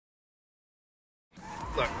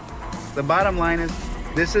Look, the bottom line is,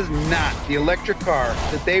 this is not the electric car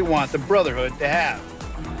that they want the Brotherhood to have.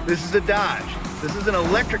 This is a Dodge. This is an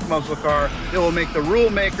electric muscle car that will make the rule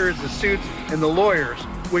makers, the suits, and the lawyers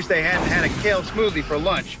wish they hadn't had a kale smoothie for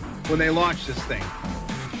lunch when they launched this thing.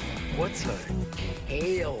 What's a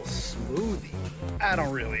kale smoothie? I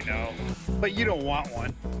don't really know, but you don't want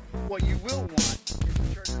one. What you will want is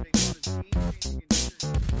a Charger Daytona's game-changing interior.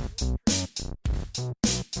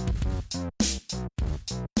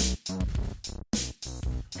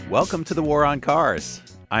 Welcome to the War on Cars.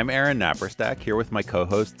 I'm Aaron Napperstack, here with my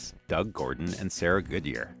co-hosts Doug Gordon and Sarah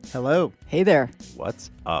Goodyear. Hello. Hey there.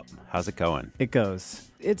 What's up? How's it going? It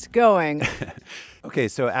goes. It's going. Okay,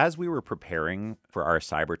 so as we were preparing for our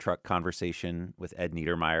Cybertruck conversation with Ed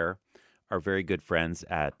Niedermeyer, our very good friends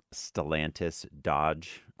at Stellantis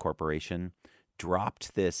Dodge Corporation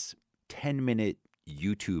dropped this 10-minute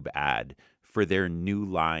YouTube ad for their new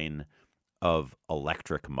line of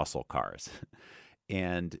electric muscle cars.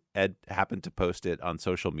 And Ed happened to post it on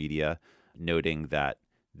social media, noting that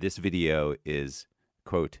this video is,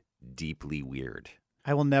 quote, deeply weird.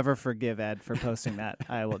 I will never forgive Ed for posting that.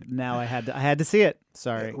 I had to see it.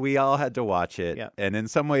 Sorry. We all had to watch it. Yep. And in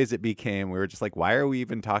some ways we were just like, why are we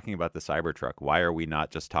even talking about the Cybertruck? Why are we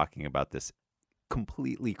not just talking about this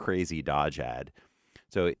completely crazy Dodge ad?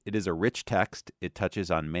 So it is a rich text. It touches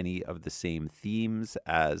on many of the same themes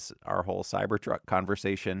as our whole Cybertruck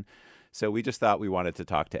conversation. So we just thought we wanted to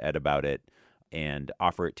talk to Ed about it and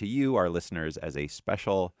offer it to you, our listeners, as a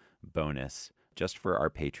special bonus just for our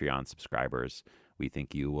Patreon subscribers. We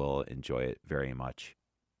think you will enjoy it very much.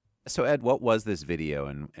 So, Ed, what was this video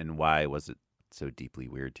and why was it so deeply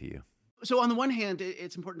weird to you? So on the one hand,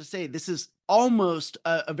 it's important to say this is almost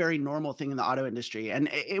a very normal thing in the auto industry. And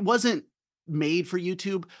it wasn't made for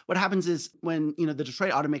YouTube. What happens is when, the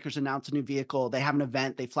Detroit automakers announce a new vehicle, they have an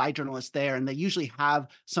event, they fly journalists there, and they usually have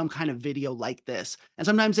some kind of video like this. And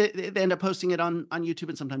sometimes they end up posting it on YouTube,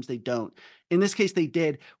 and sometimes they don't. In this case, they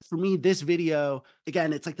did. For me, this video,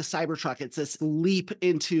 again, it's like the Cybertruck. It's this leap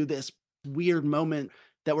into this weird moment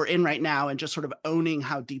that we're in right now and just sort of owning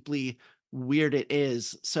how deeply weird it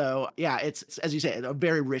is. So yeah, it's, as you say, a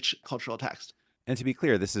very rich cultural text. And to be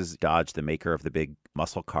clear, this is Dodge, the maker of the big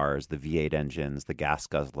muscle cars, the V8 engines, the gas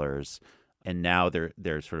guzzlers, and now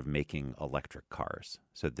they're sort of making electric cars.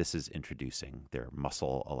 So this is introducing their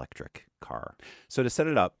muscle electric car. So to set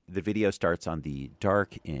it up, the video starts on the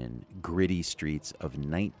dark and gritty streets of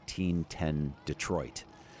 1910 Detroit.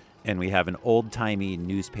 And we have an old-timey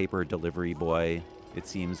newspaper delivery boy, it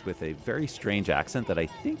seems, with a very strange accent that I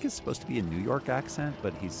think is supposed to be a New York accent,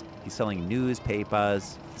 but he's selling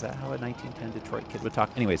newspapers. Is that how a 1910 Detroit kid would talk?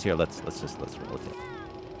 Anyways, here, let's roll it.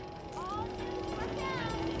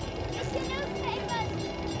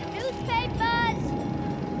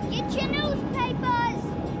 Get your newspapers!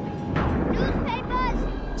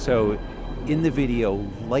 Newspapers! So in the video,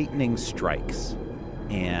 lightning strikes,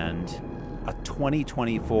 and a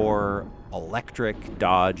 2024 electric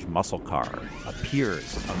Dodge muscle car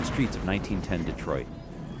appears on the streets of 1910 Detroit.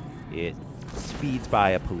 It speeds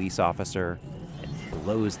by a police officer and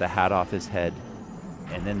blows the hat off his head,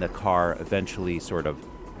 and then the car eventually sort of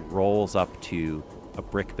rolls up to a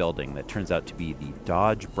brick building that turns out to be the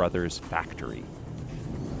Dodge Brothers factory.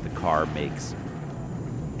 The car makes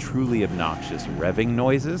truly obnoxious revving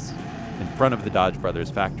noises in front of the Dodge Brothers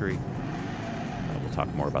factory. We'll talk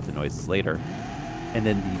more about the noises later. And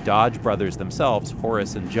then the Dodge brothers themselves,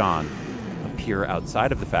 Horace and John, appear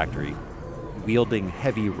outside of the factory wielding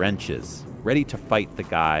heavy wrenches, ready to fight the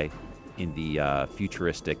guy in the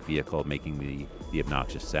futuristic vehicle making the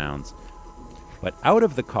obnoxious sounds. But out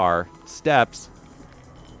of the car steps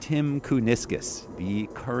Tim Kuniskis, the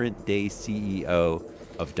current-day CEO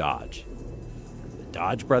of Dodge. The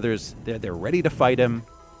Dodge brothers, they're ready to fight him,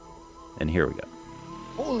 and here we go.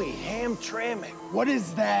 Holy Hamtramck, what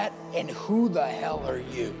is that, and who the hell are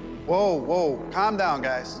you? Whoa, calm down,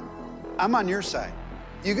 guys. I'm on your side.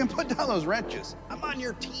 You can put down those wrenches. I'm on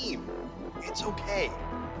your team. It's okay.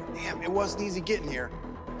 Damn, it wasn't easy getting here,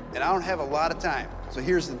 and I don't have a lot of time. So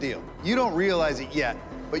here's the deal. You don't realize it yet,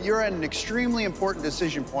 but you're at an extremely important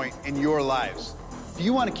decision point in your lives. Do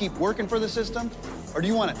you want to keep working for the system, or do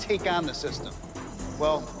you want to take on the system?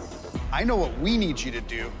 Well, I know what we need you to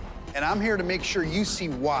do, and I'm here to make sure you see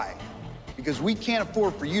why. Because we can't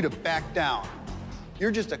afford for you to back down.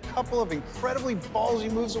 You're just a couple of incredibly ballsy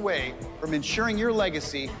moves away from ensuring your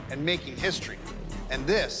legacy and making history. And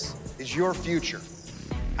this is your future.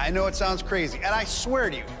 I know it sounds crazy, and I swear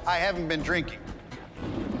to you, I haven't been drinking.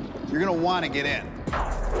 You're gonna want to get in.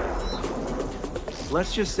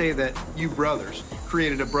 Let's just say that you brothers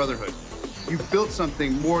created a brotherhood. You built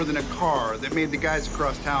something more than a car that made the guys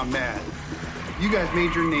across town mad. You guys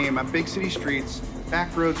made your name on big city streets,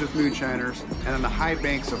 back roads with moonshiners, and on the high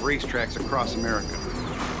banks of racetracks across America.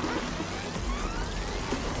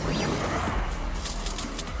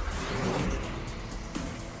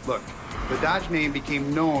 Look, the Dodge name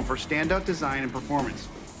became known for standout design and performance.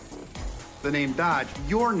 The name Dodge,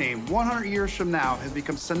 your name, 100 years from now, has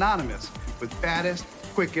become synonymous with baddest,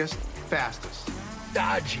 quickest, fastest.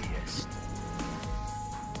 Dodgiest.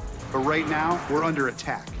 But right now, we're under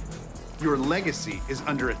attack. Your legacy is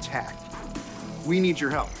under attack. We need your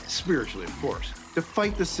help, spiritually, of course, to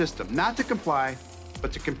fight the system, not to comply,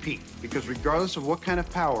 but to compete. Because regardless of what kind of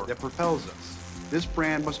power that propels us, this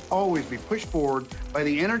brand must always be pushed forward by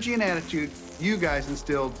the energy and attitude you guys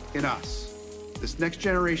instilled in us. This next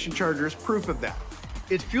generation Charger is proof of that.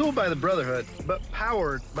 It's fueled by the Brotherhood, but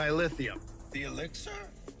powered by lithium. The elixir?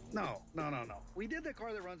 No. We did the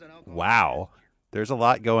car that runs on alcohol. Wow. There's a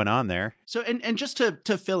lot going on there. So, and just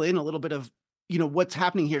to fill in a little bit of, what's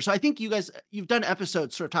happening here. So I think you've done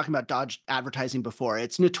episodes sort of talking about Dodge advertising before.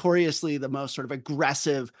 It's notoriously the most sort of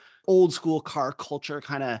aggressive, old school car culture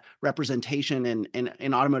kind of representation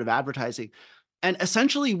in automotive advertising. And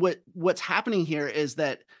essentially what's happening here is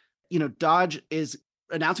that, Dodge is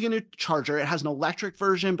announcing a new Charger. It has an electric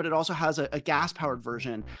version, but it also has a gas-powered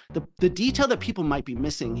version. The detail that people might be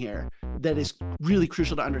missing here that is really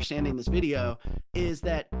crucial to understanding this video is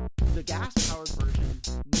that the gas-powered version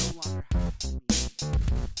no longer has.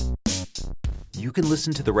 You can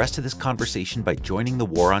listen to the rest of this conversation by joining the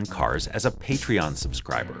War on Cars as a Patreon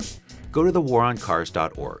subscriber. Go to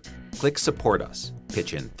thewaroncars.org, click Support Us,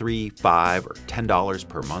 pitch in $3, $5, or $10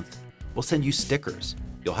 per month. We'll send you stickers.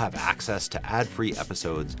 You'll have access to ad-free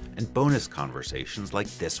episodes and bonus conversations like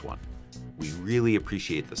this one. We really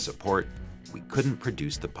appreciate the support. We couldn't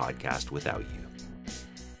produce the podcast without you.